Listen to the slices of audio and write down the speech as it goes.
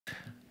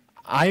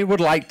I would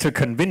like to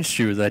convince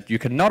you that you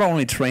can not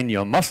only train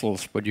your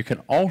muscles, but you can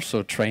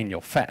also train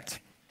your fat.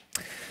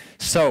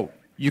 So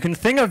you can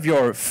think of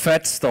your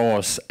fat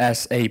stores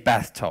as a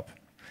bathtub,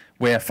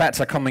 where fats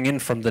are coming in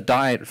from the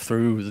diet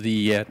through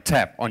the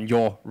tap on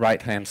your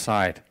right-hand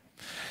side.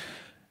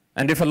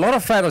 And if a lot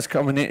of fat is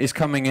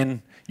coming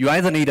in, you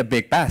either need a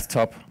big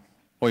bathtub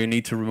or you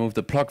need to remove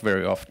the plug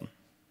very often.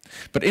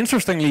 But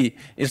interestingly,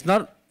 it's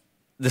not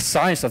the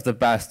size of the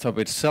bathtub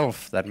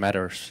itself that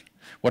matters.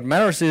 What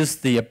matters is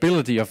the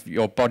ability of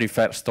your body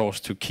fat stores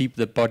to keep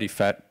the body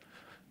fat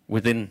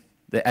within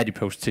the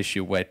adipose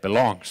tissue where it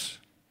belongs.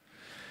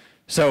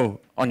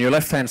 So on your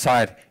left-hand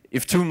side,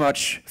 if too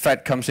much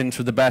fat comes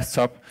into the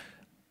bathtub,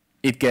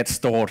 it gets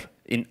stored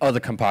in other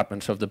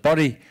compartments of the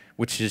body,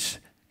 which is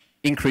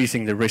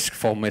increasing the risk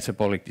for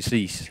metabolic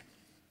disease.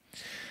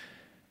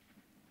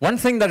 One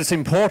thing that is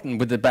important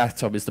with the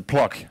bathtub is the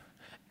plug,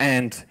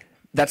 and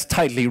that's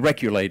tightly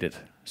regulated.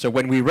 So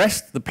when we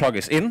rest, the plug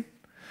is in,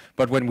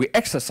 but when we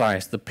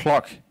exercise, the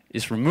plug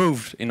is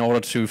removed in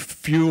order to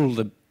fuel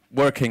the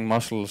working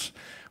muscles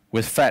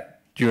with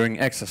fat during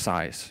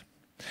exercise.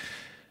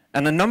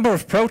 And a number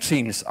of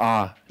proteins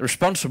are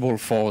responsible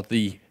for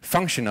the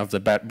function of the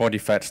body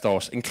fat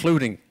stores,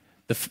 including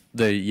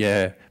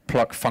the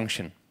plug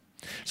function.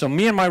 So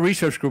me and my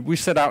research group, we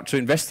set out to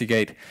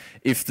investigate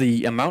if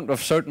the amount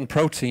of certain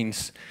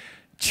proteins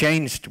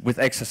changed with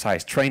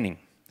exercise training.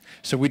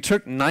 So we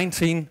took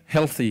 19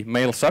 healthy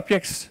male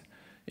subjects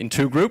in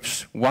 2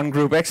 groups. One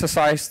group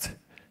exercised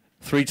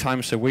 3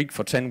 times a week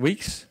for 10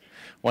 weeks,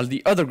 while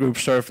the other group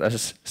served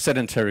as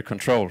sedentary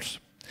controls.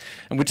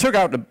 And we took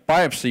out a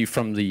biopsy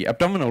from the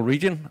abdominal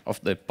region of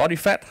the body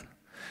fat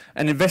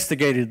and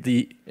investigated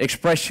the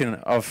expression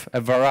of a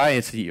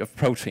variety of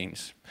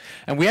proteins.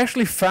 And we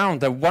actually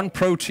found that one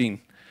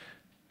protein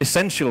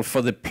essential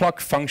for the plug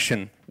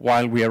function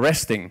while we are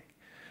resting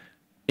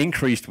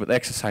increased with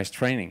exercise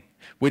training,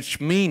 which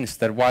means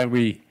that while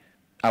we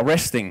are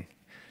resting,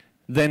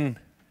 then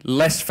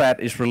less fat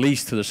is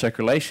released to the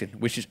circulation,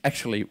 which is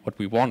actually what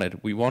we wanted.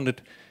 We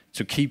wanted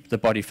to keep the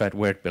body fat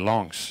where it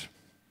belongs.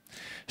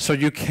 So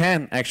you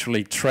can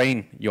actually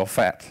train your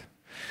fat.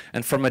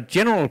 And from a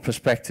general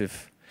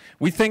perspective,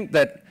 we think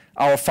that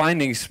our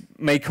findings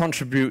may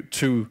contribute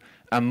to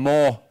a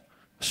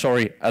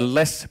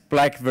less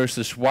black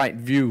versus white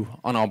view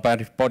on our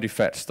body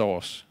fat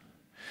stores.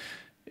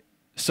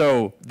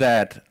 So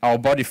that our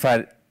body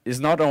fat is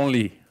not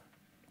only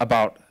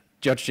about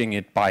judging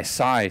it by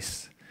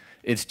size,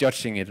 it's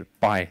judging it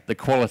by the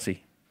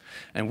quality.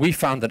 And we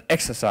found that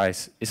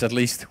exercise is at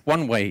least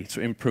one way to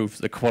improve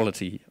the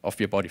quality of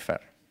your body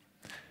fat.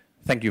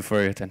 Thank you for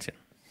your attention.